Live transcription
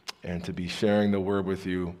and to be sharing the word with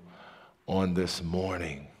you on this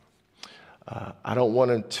morning. I don't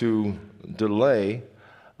want it to delay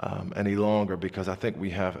any longer because I think we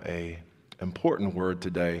have an important word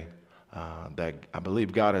today that I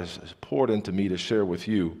believe God has poured into me to share with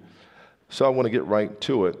you. So I want to get right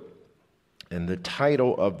to it. And the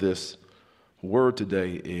title of this word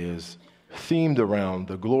today is themed around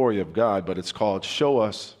the glory of God, but it's called Show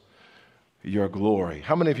Us Your Glory.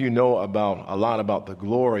 How many of you know a lot about the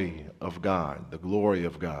glory of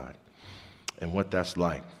God, and what that's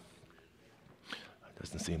like? It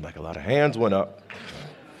doesn't seem like a lot of hands went up.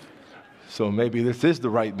 So maybe this is the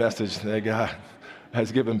right message that God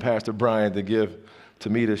has given Pastor Brian to give to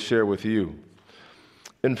me to share with you.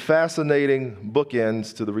 In fascinating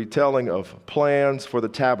bookends to the retelling of plans for the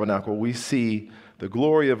tabernacle, we see the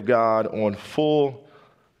glory of God on full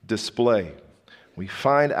display. We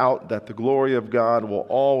find out that the glory of God will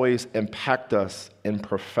always impact us in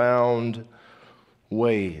profound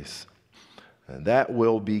ways. And that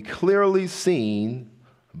will be clearly seen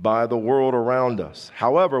by the world around us.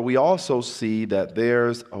 However, we also see that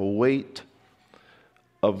there's a weight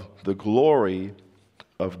of the glory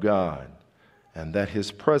of God, and that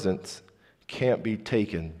his presence can't be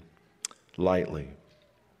taken lightly.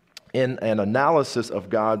 In an analysis of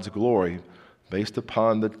God's glory, based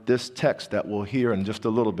upon this text that we'll hear in just a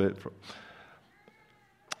little bit,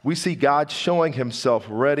 we see God showing himself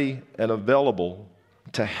ready and available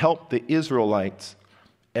to help the Israelites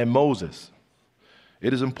and Moses.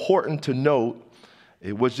 It is important to note,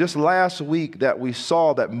 it was just last week that we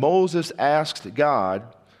saw that Moses asked God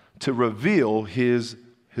to reveal his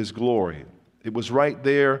glory. It was right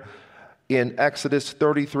there in Exodus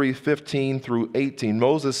 33:15 through 18.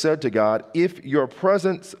 Moses said to God, "If your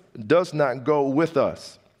presence does not go with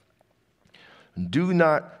us, do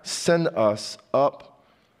not send us up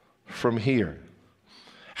from here.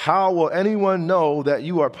 How will anyone know that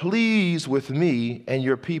you are pleased with me and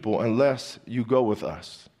your people unless you go with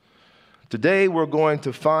us?" Today we're going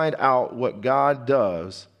to find out what God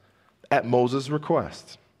does at Moses'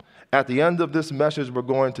 request. At the end of this message, we're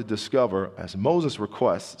going to discover, as Moses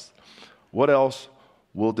requests, what else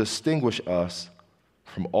will distinguish us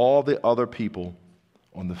from all the other people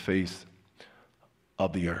on the face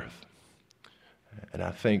of the earth. And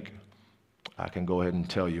I think I can go ahead and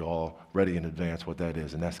tell you already in advance what that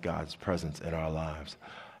is, and that's God's presence in our lives.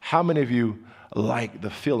 How many of you like the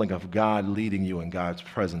feeling of God leading you and God's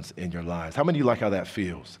presence in your lives? How many of you like how that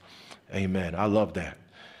feels? Amen. I love that.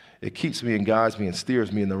 It keeps me and guides me and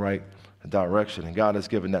steers me in the right direction, and God has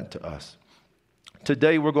given that to us.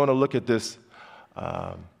 Today we're going to look at this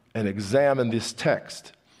and examine this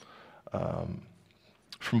text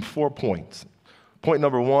from 4 points. Point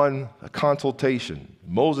number 1, a consultation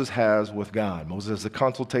Moses has with God. Moses has a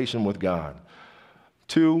consultation with God.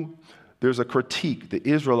 2, there's a critique the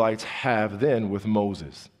Israelites have then with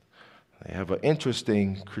Moses. They have an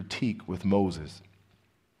interesting critique with Moses.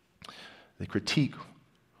 They critique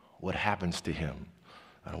what happens to him.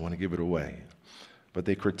 I don't want to give it away, but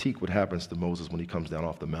they critique what happens to Moses when he comes down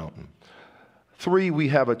off the mountain. 3, we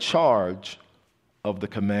have a charge of the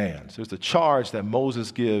commands. There's a charge that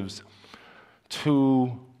Moses gives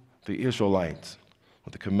to the Israelites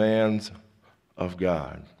with the commands of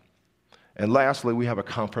God. And lastly, we have a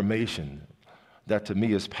confirmation that to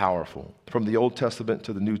me is powerful, from the Old Testament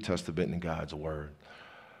to the New Testament in God's Word.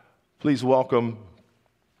 Please welcome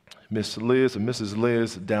Miss Liz and Mrs.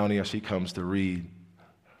 Liz Downey as she comes to read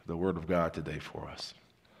the Word of God today for us.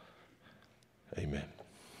 Amen.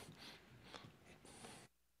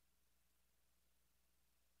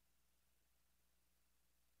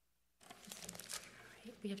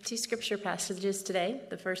 We have 2 scripture passages today.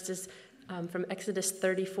 The first is from Exodus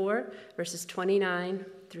 34, verses 29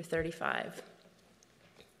 through 35.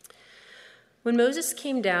 When Moses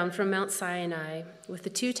came down from Mount Sinai with the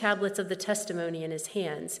 2 tablets of the testimony in his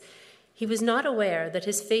hands, he was not aware that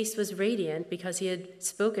his face was radiant because he had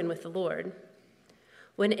spoken with the Lord.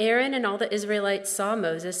 When Aaron and all the Israelites saw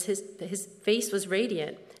Moses, his face was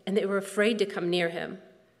radiant, and they were afraid to come near him.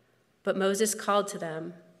 But Moses called to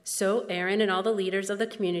them. So Aaron and all the leaders of the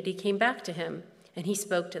community came back to him, and he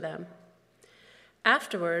spoke to them.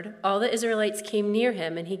 Afterward, all the Israelites came near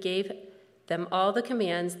him, and he gave them all the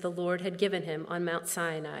commands the Lord had given him on Mount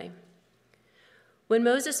Sinai. When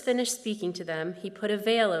Moses finished speaking to them, he put a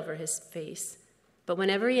veil over his face. But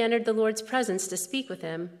whenever he entered the Lord's presence to speak with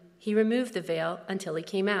him, he removed the veil until he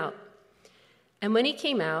came out. And when he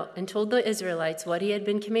came out and told the Israelites what he had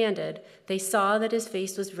been commanded, they saw that his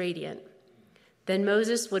face was radiant. Then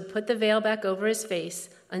Moses would put the veil back over his face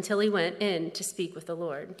until he went in to speak with the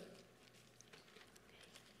Lord.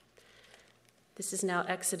 This is now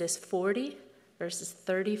Exodus 40, verses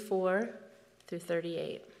 34 through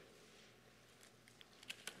 38.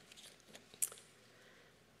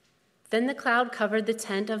 Then the cloud covered the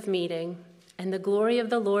tent of meeting, and the glory of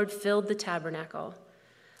the Lord filled the tabernacle.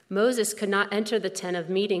 Moses could not enter the tent of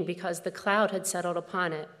meeting because the cloud had settled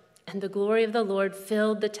upon it, and the glory of the Lord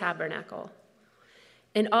filled the tabernacle.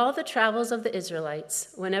 In all the travels of the Israelites,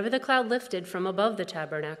 whenever the cloud lifted from above the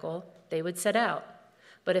tabernacle, they would set out.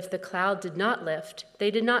 But if the cloud did not lift,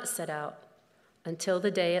 they did not set out until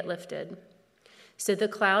the day it lifted. So the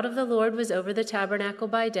cloud of the Lord was over the tabernacle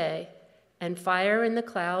by day, and fire in the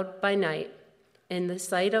cloud by night, in the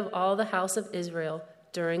sight of all the house of Israel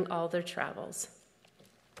during all their travels.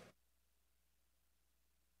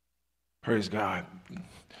 Praise God.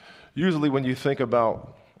 Usually when I think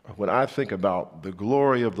about the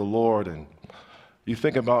glory of the Lord, and you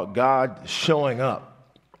think about God showing up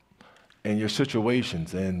in your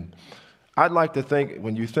situations, and I'd like to think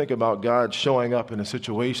when you think about God showing up in a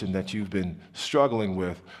situation that you've been struggling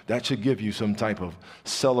with, that should give you some type of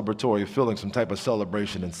celebratory feeling, some type of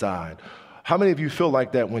celebration inside. How many of you feel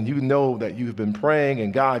like that when you know that you've been praying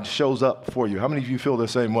and God shows up for you? How many of you feel the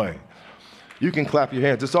same way? You can clap your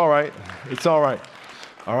hands. It's all right. It's all right.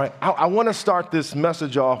 All right. I want to start this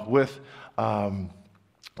message off with a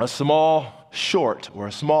small short or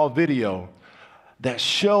a small video that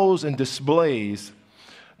shows and displays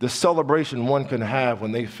the celebration one can have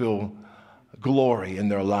when they feel glory in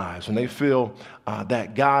their lives, when they feel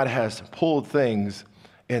that God has pulled things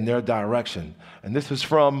in their direction. And this is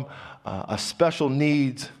from a special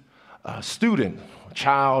needs student,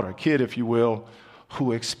 child or kid, if you will,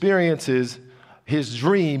 who experiences his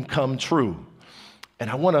dream come true. And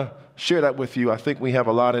I want to share that with you. I think we have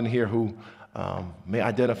a lot in here who may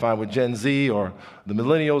identify with Gen Z or the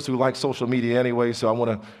millennials who like social media anyway. So I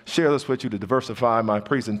want to share this with you to diversify my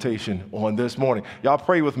presentation on this morning. Y'all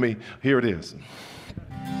pray with me. Here it is.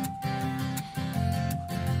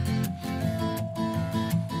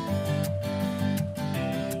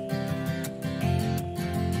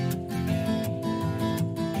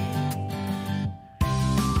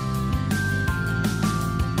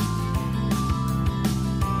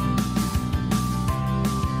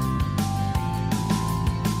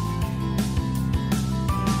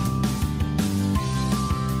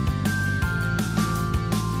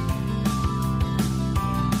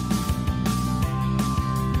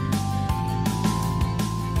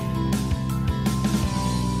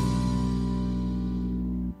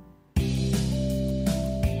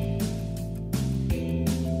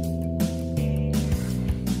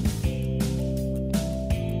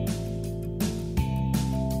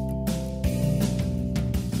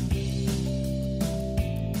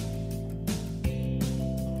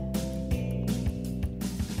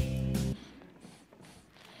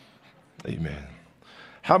 Amen.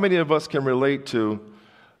 How many of us can relate to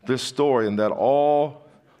this story and that all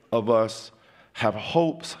of us have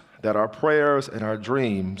hopes that our prayers and our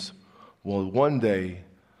dreams will one day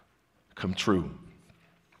come true,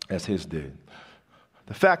 as his did?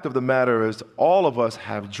 The fact of the matter is, all of us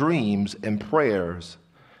have dreams and prayers,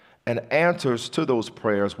 and answers to those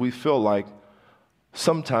prayers we feel like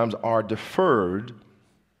sometimes are deferred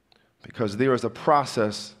because there is a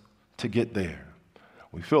process to get there.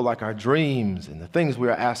 We feel like our dreams and the things we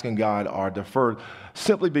are asking God are deferred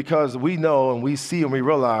simply because we know and we see and we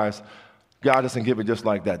realize God doesn't give it just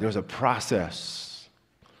like that. There's a process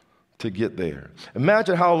to get there.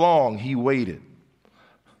 Imagine how long he waited,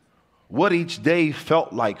 what each day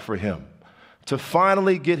felt like for him to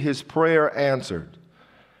finally get his prayer answered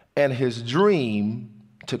and his dream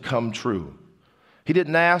to come true. He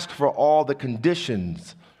didn't ask for all the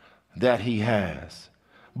conditions that he has,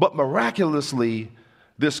 but miraculously,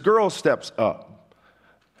 this girl steps up,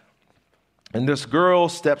 and this girl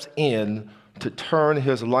steps in to turn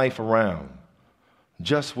his life around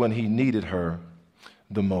just when he needed her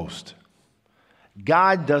the most.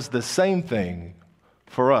 God does the same thing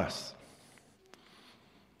for us.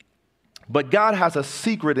 But God has a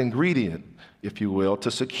secret ingredient, if you will,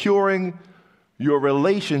 to securing your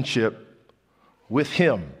relationship with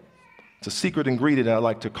him. It's a secret ingredient, I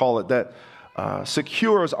like to call it that.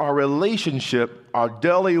 Secures our relationship, our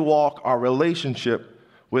daily walk, our relationship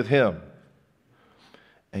with him,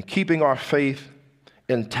 and keeping our faith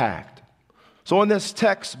intact. So in this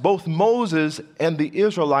text, both Moses and the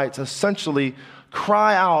Israelites essentially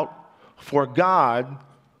cry out for God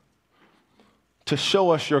to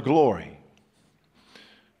show us your glory.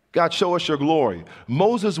 God, show us your glory.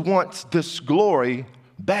 Moses wants this glory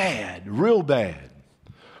bad, real bad.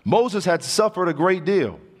 Moses had suffered a great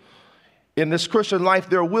deal. In this Christian life,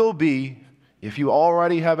 there will be, if you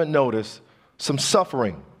already haven't noticed, some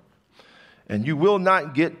suffering. And you will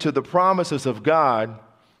not get to the promises of God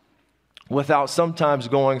without sometimes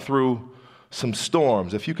going through some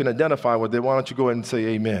storms. If you can identify with it, why don't you go ahead and say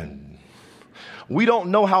amen. We don't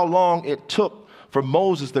know how long it took for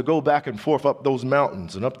Moses to go back and forth up those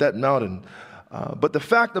mountains and up that mountain. But the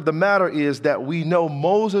fact of the matter is that we know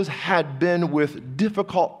Moses had been with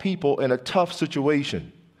difficult people in a tough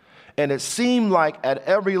situation. And it seemed like at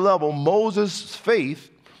every level, Moses' faith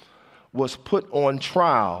was put on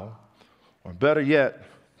trial, or better yet,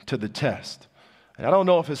 to the test. And I don't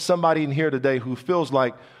know if there's somebody in here today who feels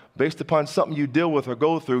like, based upon something you deal with or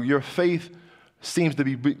go through, your faith seems to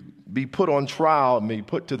be put on trial and be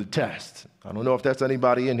put to the test. I don't know if that's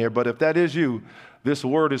anybody in here, but if that is you, this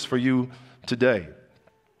word is for you today.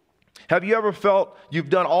 Have you ever felt you've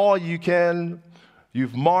done all you can?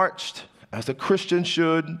 You've marched as a Christian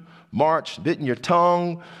should, marched, bitten your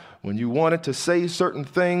tongue when you wanted to say certain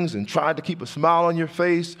things and tried to keep a smile on your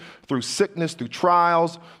face through sickness, through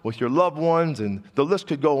trials with your loved ones, and the list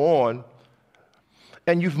could go on.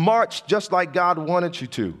 And you've marched just like God wanted you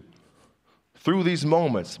to through these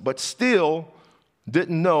moments, but still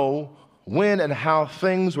didn't know when and how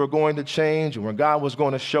things were going to change and when God was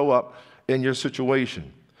going to show up in your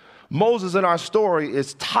situation. Moses in our story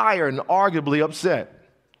is tired and arguably upset.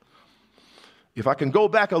 If I can go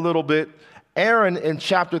back a little bit, Aaron in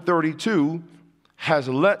chapter 32 has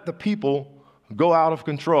let the people go out of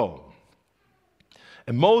control.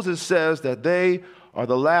 And Moses says that they are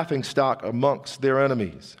the laughingstock amongst their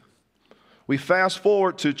enemies. We fast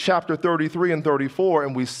forward to chapter 33 and 34,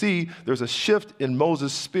 and we see there's a shift in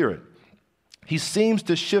Moses' spirit. He seems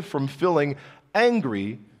to shift from feeling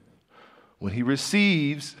angry when he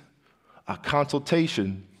receives a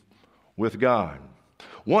consultation with God.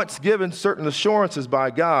 Once given certain assurances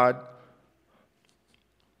by God,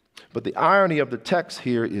 but the irony of the text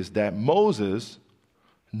here is that Moses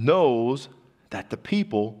knows that the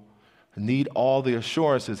people need all the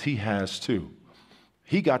assurances he has too.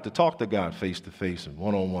 He got to talk to God face to face and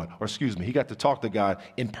one-on-one. He got to talk to God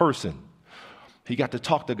in person. He got to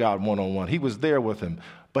talk to God one-on-one. He was there with him.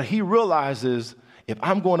 But he realizes if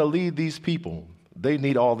I'm going to lead these people, they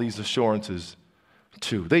need all these assurances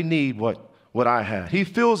too. They need what I had. He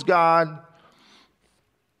feels God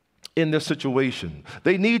in this situation.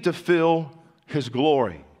 They need to feel his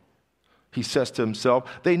glory, he says to himself.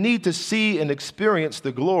 They need to see and experience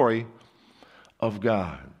the glory of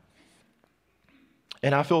God.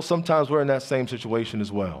 And I feel sometimes we're in that same situation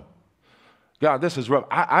as well. God, this is rough.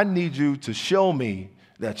 I need you to show me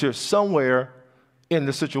that you're somewhere in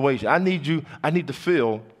the situation. I need to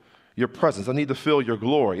feel your presence. I need to feel your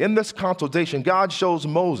glory. In this consultation, God shows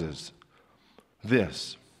Moses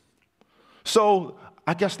this. So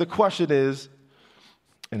I guess the question is,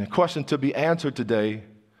 and the question to be answered today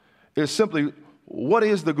is simply, what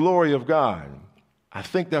is the glory of God? I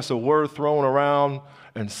think that's a word thrown around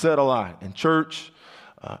and said a lot in church,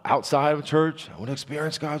 outside of church. I want to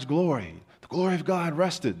experience God's glory. The glory of God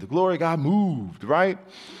rested. The glory of God moved, right?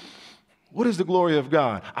 What is the glory of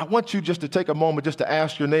God? I want you just to take a moment just to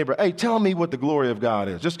ask your neighbor, hey, tell me what the glory of God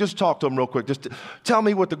is. Just talk to them real quick. Just tell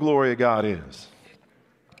me what the glory of God is.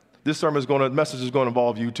 This message is going to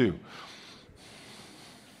involve you too.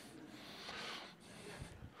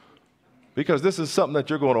 Because this is something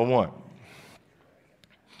that you're going to want.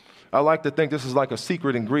 I like to think this is like a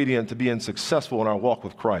secret ingredient to being successful in our walk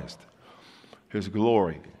with Christ. His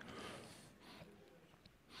glory.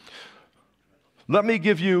 Let me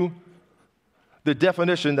give you the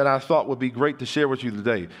definition that I thought would be great to share with you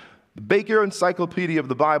today. The Baker Encyclopedia of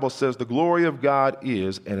the Bible says the glory of God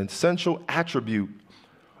is an essential attribute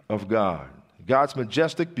of God, God's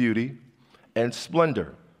majestic beauty and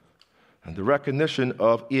splendor, and the recognition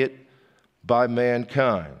of it by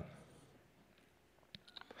mankind.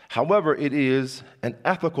 However, it is an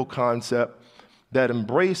ethical concept that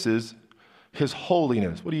embraces his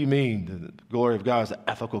holiness. What do you mean? The glory of God is an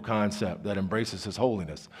ethical concept that embraces his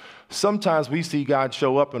holiness. Sometimes we see God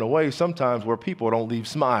show up in a way sometimes where people don't leave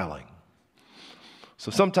smiling.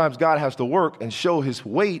 So sometimes God has to work and show his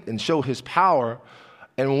weight and show his power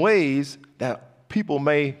in ways that people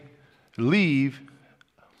may leave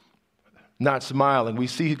not smiling. We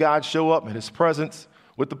see God show up in his presence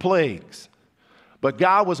with the plagues. But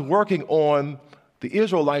God was working on the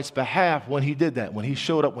Israelites' behalf when he did that, when he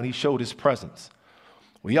showed up, when he showed his presence.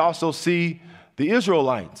 We also see the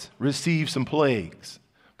Israelites receive some plagues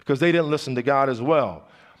because they didn't listen to God as well.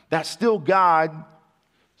 That's still God's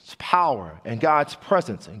power and God's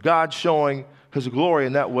presence and God showing his glory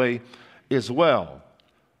in that way as well.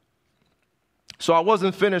 So I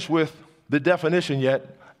wasn't finished with the definition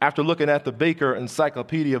yet after looking at the Baker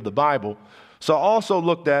Encyclopedia of the Bible. So I also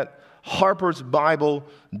looked at Harper's Bible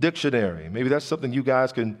Dictionary. Maybe that's something you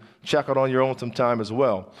guys can check out on your own sometime as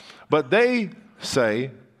well. But they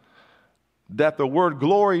say that the word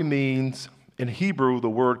glory means, in Hebrew, the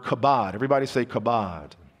word kabod. Everybody say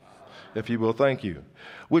kabod, if you will. Thank you.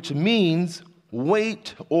 Which means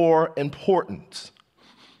weight or importance.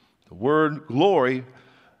 The word glory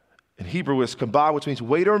in Hebrew is kabod, which means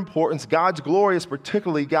weight or importance. God's glory is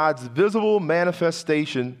particularly God's visible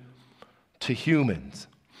manifestation to humans.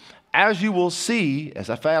 As you will see, as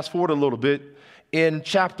I fast forward a little bit, in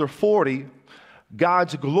chapter 40,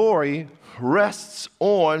 God's glory rests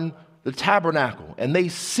on the tabernacle, and they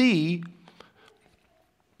see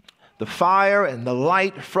the fire and the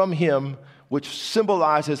light from him, which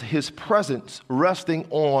symbolizes his presence resting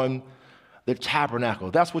on the tabernacle.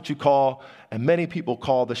 That's what you call, and many people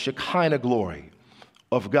call, the Shekinah glory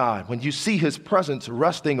of God. When you see his presence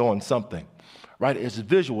resting on something, right? It's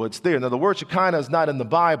visual, it's there. Now, the word Shekinah is not in the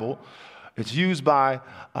Bible. It's used by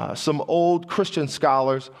some old Christian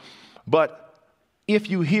scholars, but if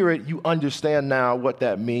you hear it, you understand now what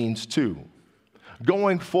that means too.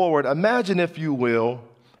 Going forward, imagine, if you will,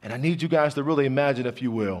 and I need you guys to really imagine, if you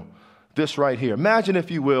will, this right here. Imagine, if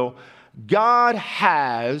you will, God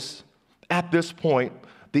has, at this point,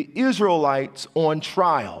 the Israelites on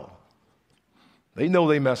trial. They know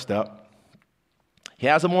they messed up. He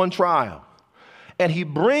has them on trial. And he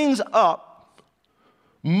brings up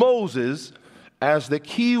Moses as the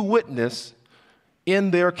key witness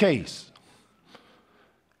in their case.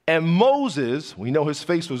 And Moses, we know his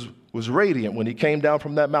face was radiant when he came down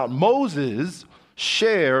from that mountain. Moses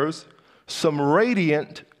shares some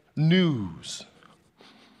radiant news.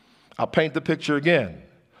 I'll paint the picture again.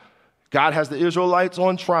 God has the Israelites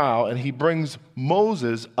on trial, and he brings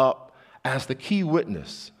Moses up as the key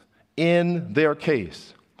witness in their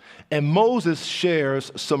case. And Moses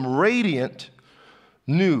shares some radiant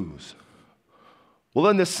news. Well,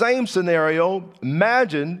 in the same scenario,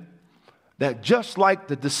 imagine that just like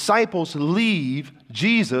the disciples leave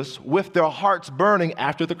Jesus with their hearts burning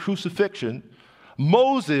after the crucifixion,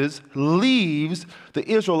 Moses leaves the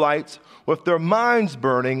Israelites with their minds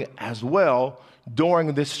burning as well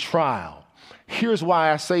during this trial. Here's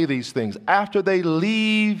why I say these things. After they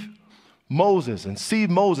leave Moses and see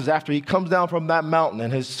Moses after he comes down from that mountain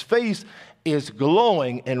and his face is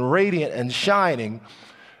glowing and radiant and shining,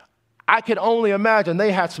 I can only imagine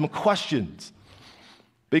they had some questions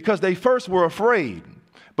because they first were afraid.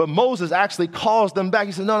 But Moses actually calls them back.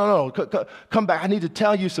 He said, no, come back. I need to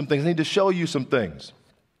tell you some things. I need to show you some things.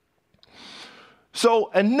 So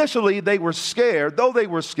initially they were scared. Though they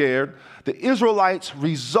were scared, the Israelites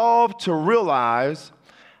resolved to realize,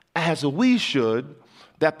 as we should,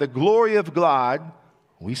 that the glory of God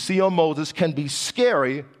we see on Moses can be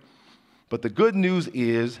scary, but the good news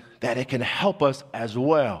is that it can help us as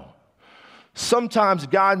well. Sometimes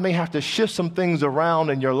God may have to shift some things around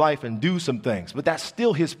in your life and do some things, but that's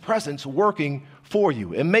still his presence working for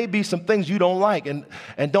you. It may be some things you don't like and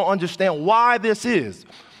don't understand why this is,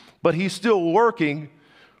 but he's still working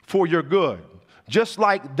for your good. Just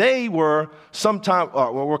like they were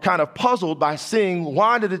were kind of puzzled by seeing,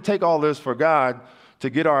 why did it take all this for God to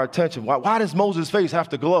get our attention? Why does Moses' face have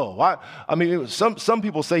to glow? Some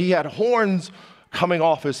people say he had horns coming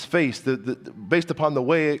off his face based upon the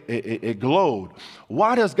way it glowed.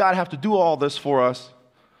 Why does God have to do all this for us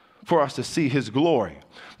to see his glory?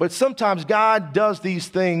 But sometimes God does these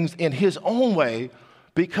things in his own way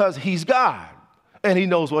because he's God and he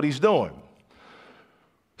knows what he's doing.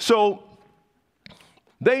 So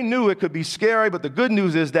they knew it could be scary, but the good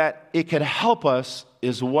news is that it can help us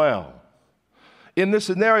as well. In this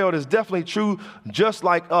scenario, it is definitely true, just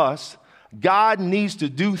like us, God needs to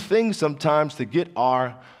do things sometimes to get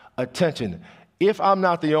our attention. If I'm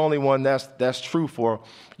not the only one that's true for,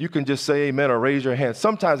 you can just say amen or raise your hand.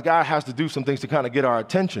 Sometimes God has to do some things to kind of get our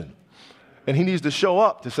attention. And he needs to show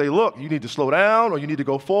up to say, look, you need to slow down, or you need to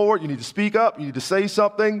go forward, you need to speak up, you need to say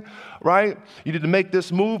something, right? You need to make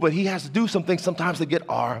this move, but he has to do something sometimes to get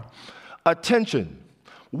our attention.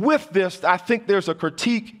 With this, I think there's a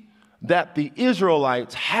critique that the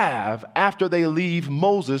Israelites have after they leave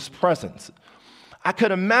Moses' presence. I could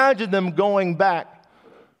imagine them going back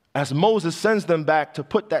as Moses sends them back to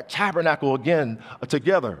put that tabernacle again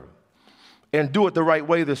together and do it the right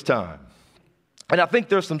way this time. And I think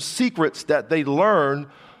there's some secrets that they learned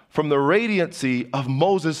from the radiancy of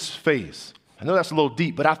Moses' face. I know that's a little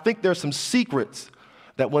deep, but I think there's some secrets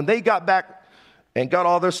that when they got back and got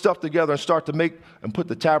all their stuff together and start to make and put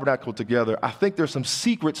the tabernacle together, I think there's some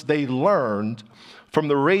secrets they learned from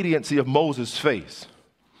the radiancy of Moses' face.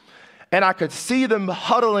 And I could see them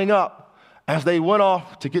huddling up as they went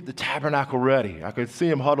off to get the tabernacle ready, I could see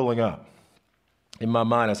them huddling up in my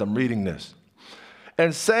mind as I'm reading this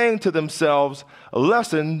and saying to themselves,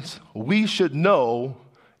 lessons we should know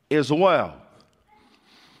as well.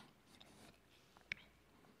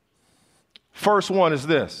 First one is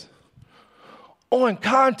this. On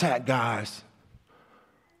contact, guys,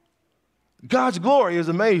 God's glory is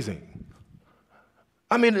amazing.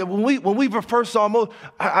 I mean, when we first saw Moses,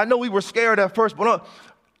 I know we were scared at first, but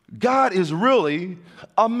God is really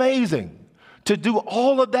amazing. To do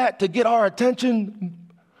all of that to get our attention,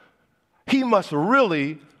 he must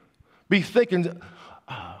really be thinking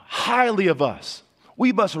highly of us.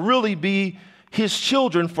 We must really be his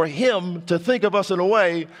children for him to think of us in a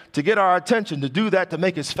way to get our attention, to do that, to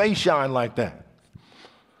make his face shine like that.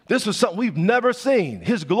 This is something we've never seen.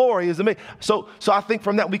 His glory is amazing. So I think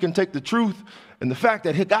from that we can take the truth and the fact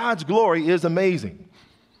that God's glory is amazing.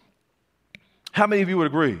 How many of you would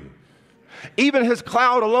agree? Even his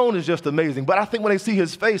cloud alone is just amazing. But I think when they see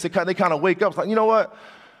his face, they kind of wake up. It's like, you know what?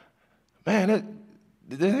 Man,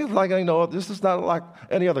 this is not like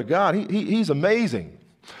any other God. He's amazing.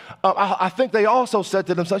 I think they also said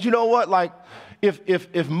to themselves, you know what? Like,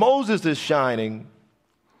 if Moses is shining,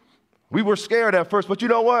 we were scared at first, but you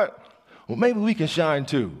know what? Well, maybe we can shine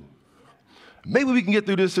too. Maybe we can get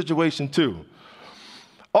through this situation too.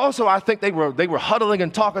 Also, I think they were huddling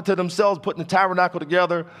and talking to themselves, putting the tabernacle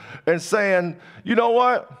together and saying, you know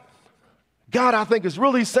what? God, I think, is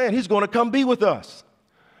really saying he's going to come be with us.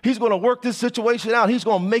 He's going to work this situation out. He's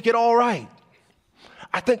going to make it all right.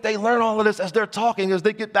 I think they learn all of this as they're talking, as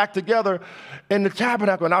they get back together in the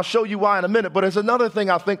tabernacle. And I'll show you why in a minute. But there's another thing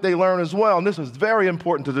I think they learn as well, and this is very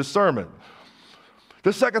important to this sermon.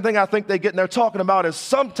 The second thing I think they get in there talking about is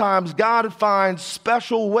sometimes God finds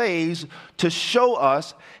special ways to show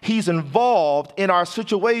us he's involved in our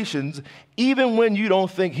situations, even when you don't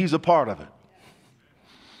think he's a part of it.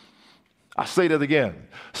 I'll say that again.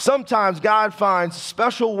 Sometimes God finds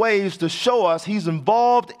special ways to show us he's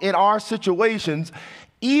involved in our situations,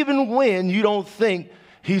 even when you don't think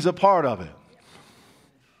he's a part of it.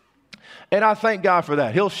 And I thank God for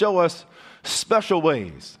that. He'll show us special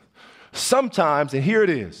ways. Sometimes, and here it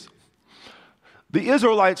is, the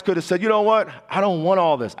Israelites could have said, you know what? I don't want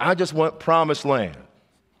all this. I just want promised land.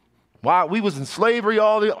 Why? We was in slavery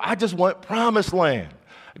I just want promised land.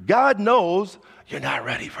 God knows you're not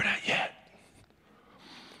ready for that yet.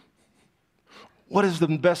 What is the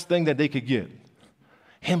best thing that they could get?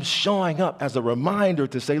 Him showing up as a reminder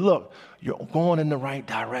to say, look, you're going in the right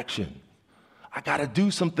direction. I got to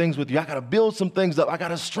do some things with you. I got to build some things up. I got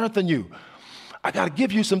to strengthen you. I got to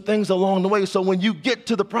give you some things along the way so when you get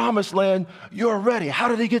to the promised land, you're ready. How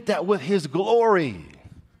did he get that? With his glory.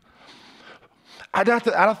 I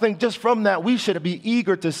don't think just from that we should be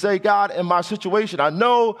eager to say, God, in my situation, I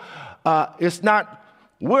know it's not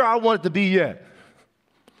where I want it to be yet.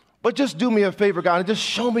 But just do me a favor, God, and just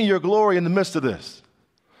show me your glory in the midst of this.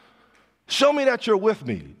 Show me that you're with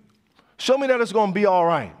me. Show me that it's going to be all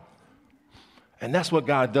right. And that's what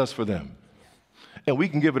God does for them. And we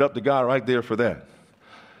can give it up to God right there for that.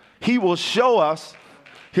 He will show us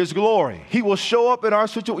his glory. He will show up in our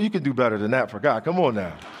situation. You can do better than that for God. Come on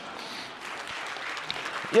now.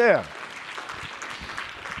 Yeah.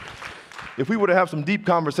 If we were to have some deep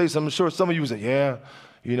conversation, I'm sure some of you would say, yeah,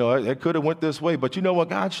 you know, it could have went this way. But you know what?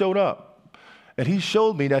 God showed up. And he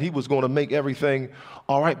showed me that he was going to make everything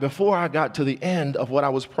all right before I got to the end of what I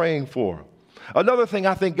was praying for. Another thing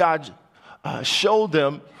I think God showed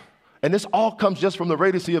them, and this all comes just from the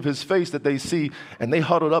radiancy of his face that they see, and they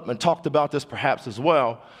huddled up and talked about this perhaps as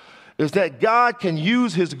well, is that God can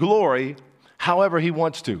use his glory however he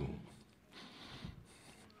wants to.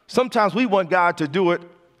 Sometimes we want God to do it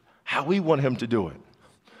how we want him to do it.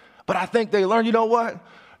 But I think they learn, you know what?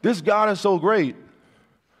 This God is so great.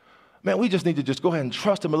 Man, we just need to just go ahead and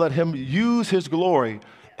trust him and let him use his glory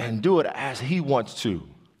and do it as he wants to.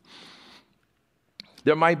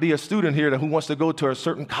 There might be a student here who wants to go to a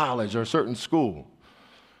certain college or a certain school.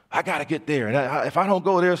 I got to get there. And if I don't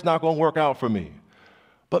go there, it's not going to work out for me.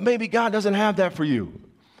 But maybe God doesn't have that for you.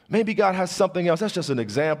 Maybe God has something else. That's just an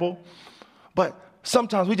example. But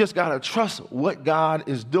sometimes we just got to trust what God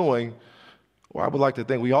is doing. Or I would like to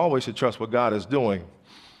think we always should trust what God is doing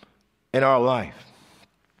in our life.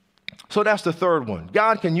 So that's the third one.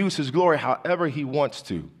 God can use his glory however he wants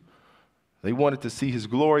to. They wanted to see his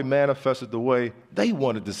glory manifested the way they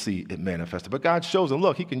wanted to see it manifested. But God shows them,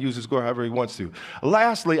 look, he can use his glory however he wants to.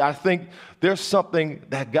 Lastly, I think there's something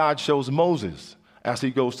that God shows Moses as he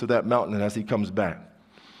goes to that mountain and as he comes back.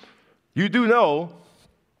 You do know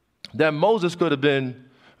that Moses could have been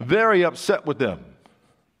very upset with them.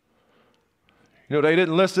 You know, they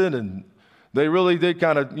didn't listen and they really did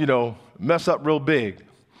kind of, mess up real big.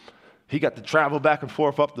 He got to travel back and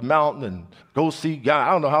forth up the mountain and go see God.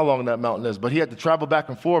 I don't know how long that mountain is, but he had to travel back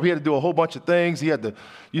and forth. He had to do a whole bunch of things. He had to,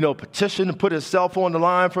 petition and put his cell phone on the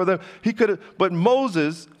line for them. He could have, but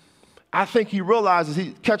Moses, I think he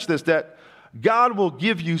realizes, catch this, that God will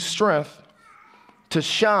give you strength to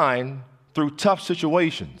shine through tough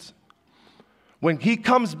situations. When he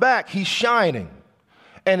comes back, he's shining,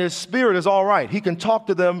 and his spirit is all right. He can talk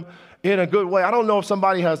to them in a good way. I don't know if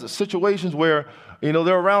somebody has situations where they're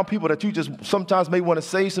around people that you just sometimes may want to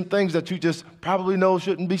say some things that you just probably know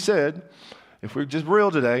shouldn't be said. If we're just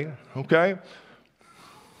real today, okay?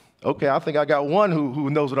 Okay, I think I got one who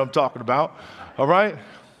knows what I'm talking about, all right?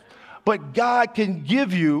 But God can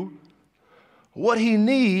give you what he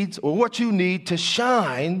needs or what you need to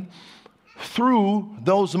shine through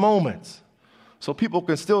those moments. So people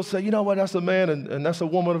can still say, you know what, that's a man and that's a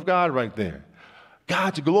woman of God right there.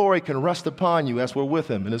 God's glory can rest upon you as we're with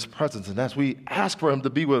him in his presence and as we ask for him to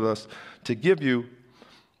be with us, to give you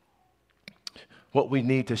what we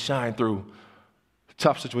need to shine through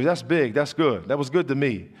tough situations. That's big. That's good. That was good to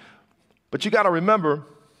me. But you got to remember,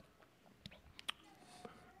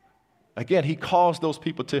 again, he calls those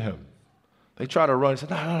people to him. They try to run. He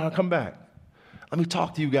said, no, come back. Let me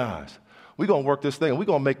talk to you guys. We're going to work this thing, and we're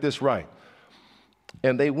going to make this right.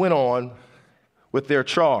 And they went on with their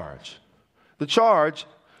charge. The charge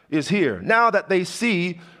is here. Now that they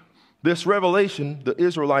see this revelation, the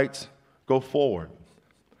Israelites go forward,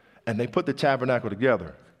 and they put the tabernacle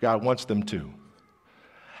together. God wants them to.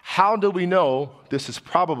 How do we know this is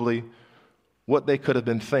probably what they could have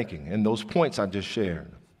been thinking in those points I just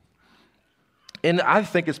shared? And I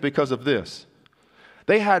think it's because of this.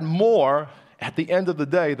 They had more at the end of the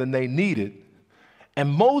day than they needed. And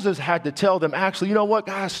Moses had to tell them, actually, you know what,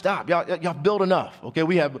 guys, stop. Y'all built enough. Okay,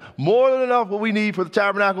 we have more than enough what we need for the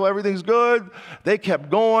tabernacle. Everything's good. They kept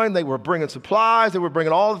going. They were bringing supplies. They were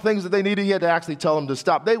bringing all the things that they needed. He had to actually tell them to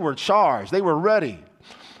stop. They were charged. They were ready.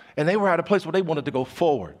 And they were at a place where they wanted to go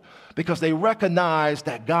forward because they recognized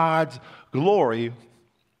that God's glory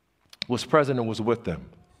was present and was with them.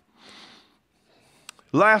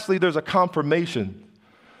 Lastly, there's a confirmation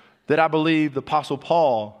that I believe the Apostle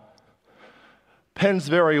Paul pens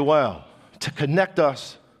very well to connect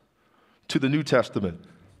us to the New Testament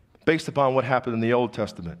based upon what happened in the Old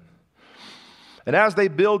Testament. And as they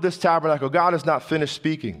build this tabernacle, God is not finished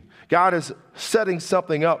speaking. God is setting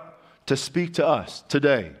something up to speak to us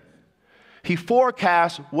today. He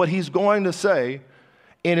forecasts what he's going to say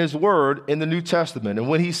in his word in the New Testament. And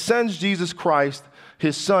when he sends Jesus Christ,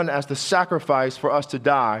 his son, as the sacrifice for us to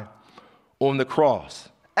die on the cross,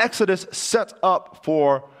 Exodus sets us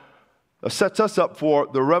up for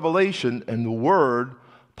the revelation and the word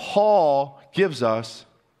Paul gives us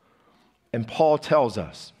and Paul tells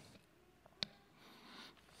us.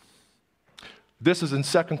 This is in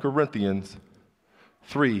 2 Corinthians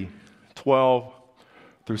 3:12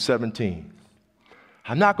 through 17.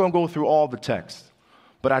 I'm not going to go through all the text,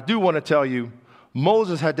 but I do want to tell you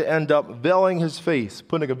Moses had to end up veiling his face,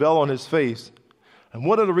 putting a veil on his face. And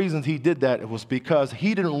one of the reasons he did that was because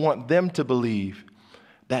he didn't want them to believe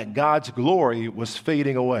that God's glory was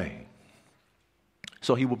fading away.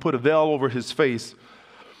 So he would put a veil over his face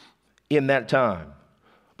in that time.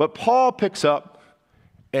 But Paul picks up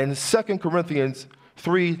in 2 Corinthians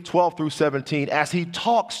 3:12 through 17 as he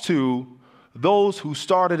talks to those who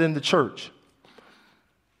started in the church.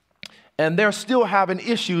 And they're still having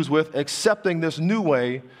issues with accepting this new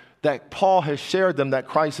way that Paul has shared them, that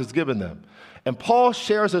Christ has given them. And Paul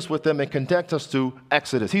shares this with them and connects us to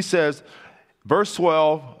Exodus. He says, verse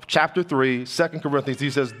 12, chapter 3, 2 Corinthians,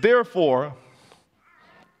 he says, therefore,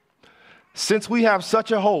 since we have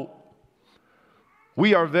such a hope,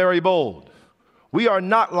 we are very bold. We are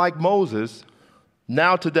not like Moses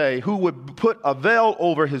now today, who would put a veil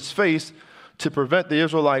over his face to prevent the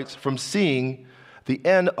Israelites from seeing the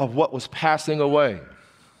end of what was passing away.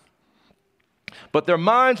 But their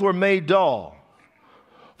minds were made dull.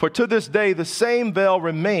 For to this day, the same veil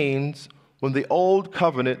remains when the old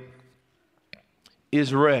covenant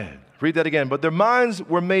is read. Read that again. But their minds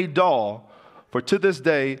were made dull. For to this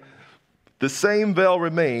day, the same veil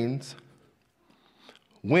remains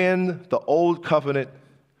when the old covenant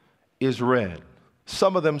is read.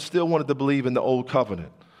 Some of them still wanted to believe in the old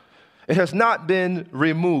covenant. It has not been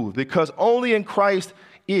removed because only in Christ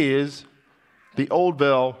is the old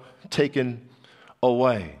veil taken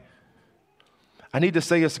away. I need to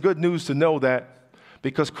say it's good news to know that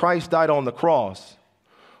because Christ died on the cross,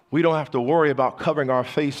 we don't have to worry about covering our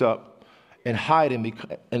face up and hiding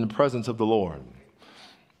in the presence of the Lord.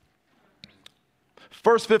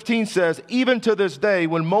 Verse 15 says, even to this day,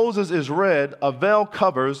 when Moses is read, a veil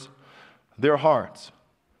covers their hearts.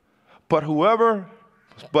 But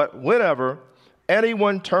whenever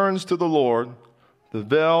anyone turns to the Lord, the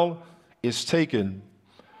veil is taken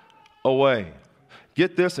away.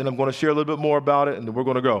 Get this, and I'm going to share a little bit more about it, and then we're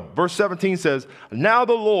going to go. Verse 17 says, now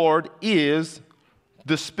the Lord is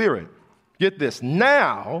the Spirit. Get this,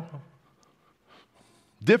 now,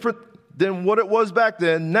 different than what it was back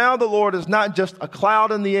then, now the Lord is not just a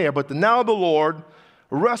cloud in the air, but now the Lord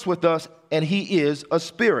rests with us, and he is a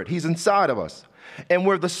spirit. He's inside of us. And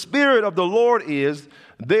where the Spirit of the Lord is,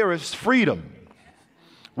 there is freedom.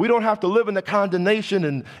 We don't have to live in the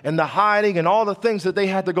condemnation and the hiding and all the things that they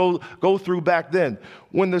had to go through back then.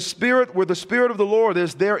 Where the Spirit of the Lord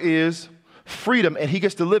is, there is freedom, and he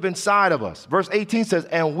gets to live inside of us. Verse 18 says,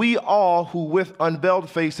 and we all who with unveiled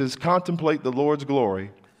faces contemplate the Lord's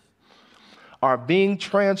glory are being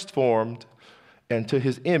transformed into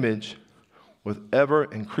his image with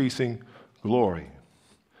ever-increasing glory,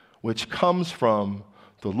 which comes from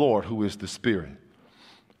the Lord who is the Spirit.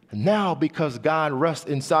 And now, because God rests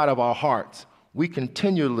inside of our hearts, we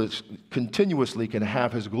continuously can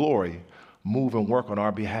have his glory move and work on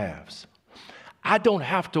our behalves. I don't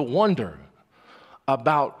have to wonder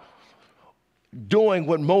about doing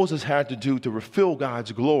what Moses had to do to reveal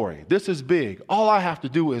God's glory. This is big. All I have to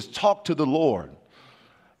do is talk to the Lord.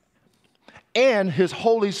 And his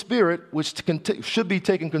Holy Spirit, which should be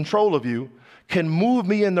taking control of you, can move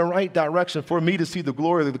me in the right direction for me to see the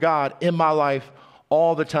glory of God in my life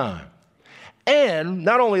all the time. And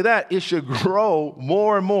not only that, it should grow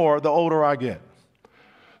more and more the older I get.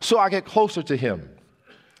 So I get closer to him,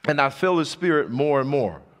 and I feel his Spirit more and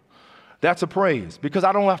more. That's a praise, because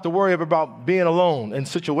I don't have to worry about being alone in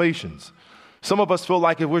situations. Some of us feel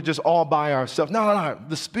like if we're just all by ourselves. No.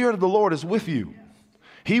 The Spirit of the Lord is with you.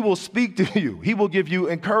 He will speak to you. He will give you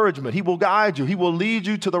encouragement. He will guide you. He will lead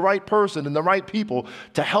you to the right person and the right people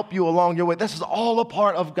to help you along your way. This is all a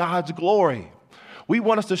part of God's glory. We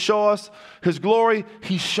want us to show us his glory.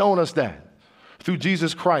 He's shown us that through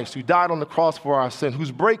Jesus Christ, who died on the cross for our sin,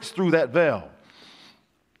 who breaks through that veil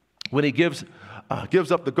when he gives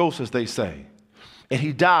up the ghost, as they say, and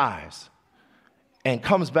he dies and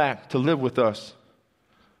comes back to live with us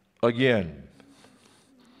again.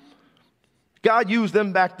 God used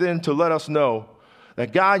them back then to let us know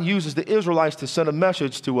that God uses the Israelites to send a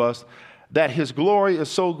message to us that his glory is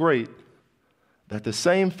so great that the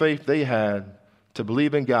same faith they had to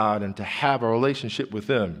believe in God and to have a relationship with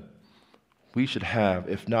him, we should have,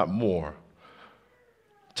 if not more,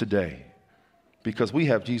 today. Because we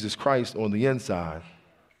have Jesus Christ on the inside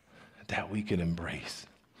that we can embrace.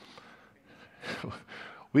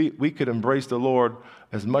 We could embrace the Lord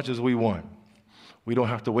as much as we want. We don't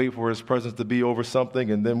have to wait for his presence to be over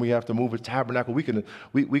something, and then we have to move a tabernacle. We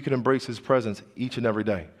can embrace his presence each and every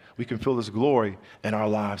day. We can feel his glory in our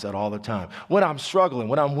lives at all the time. When I'm struggling,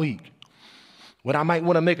 when I'm weak, when I might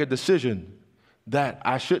want to make a decision that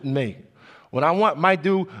I shouldn't make, when I might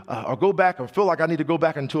do or go back or feel like I need to go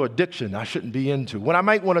back into addiction I shouldn't be into, when I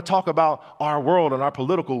might want to talk about our world and our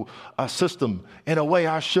political system in a way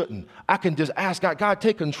I shouldn't, I can just ask God,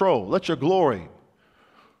 take control. Let your glory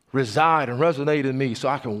reside and resonate in me so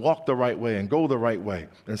I can walk the right way and go the right way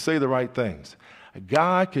and say the right things.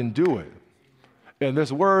 God can do it. And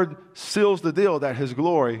this word seals the deal that his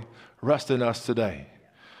glory rests in us today.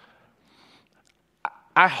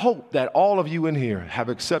 I hope that all of you in here have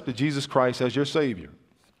accepted Jesus Christ as your Savior.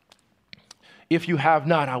 If you have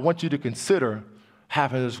not, I want you to consider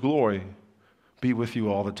having his glory be with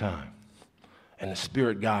you all the time and the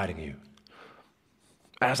Spirit guiding you.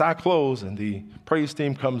 As I close and the praise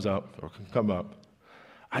team comes up or can come up,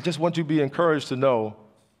 I just want you to be encouraged to know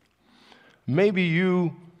maybe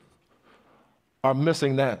you are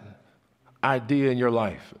missing that idea in your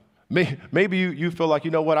life. Maybe you feel like,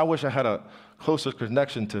 you know what, I wish I had a closer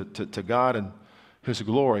connection to God and his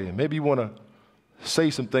glory. And maybe you want to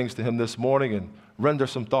say some things to him this morning and render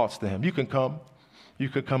some thoughts to him. You can come. You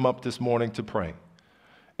could come up this morning to pray.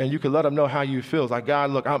 And you can let him know how you feel. It's like,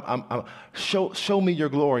 God, look, show me your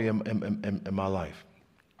glory in my life.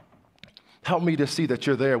 Help me to see that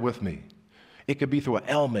you're there with me. It could be through an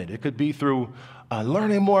ailment. It could be through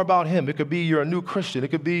learning more about him. It could be you're a new Christian. It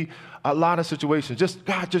could be a lot of situations.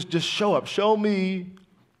 God, just show up. Show me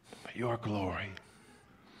your glory.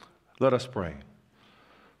 Let us pray.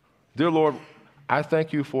 Dear Lord, I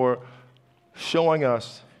thank you for showing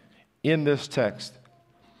us in this text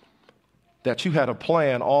that you had a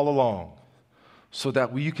plan all along so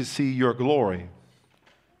that you could see your glory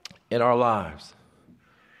in our lives.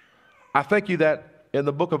 I thank you that in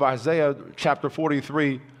the book of Isaiah, chapter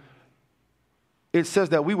 43, it says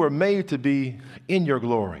that we were made to be in your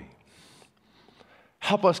glory.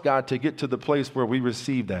 Help us, God, to get to the place where we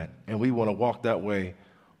receive that, and we want to walk that way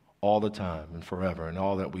all the time and forever in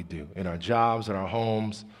all that we do, in our jobs, in our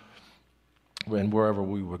homes, and wherever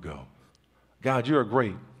we would go. God, you are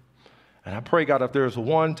great. And I pray, God, if there's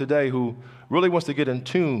one today who really wants to get in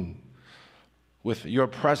tune with your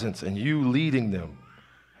presence and you leading them,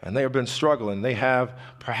 and they have been struggling, they have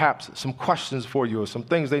perhaps some questions for you or some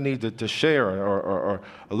things they need to share or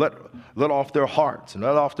let off their hearts and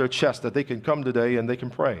let off their chest, that they can come today and they can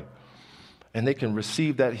pray. And they can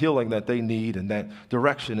receive that healing that they need and that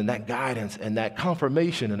direction and that guidance and that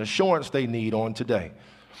confirmation and assurance they need on today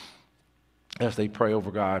as they pray over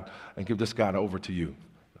God and give this God over to you.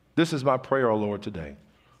 This is my prayer, O Lord, today.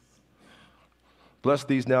 Bless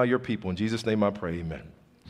these now, your people. In Jesus' name I pray, amen.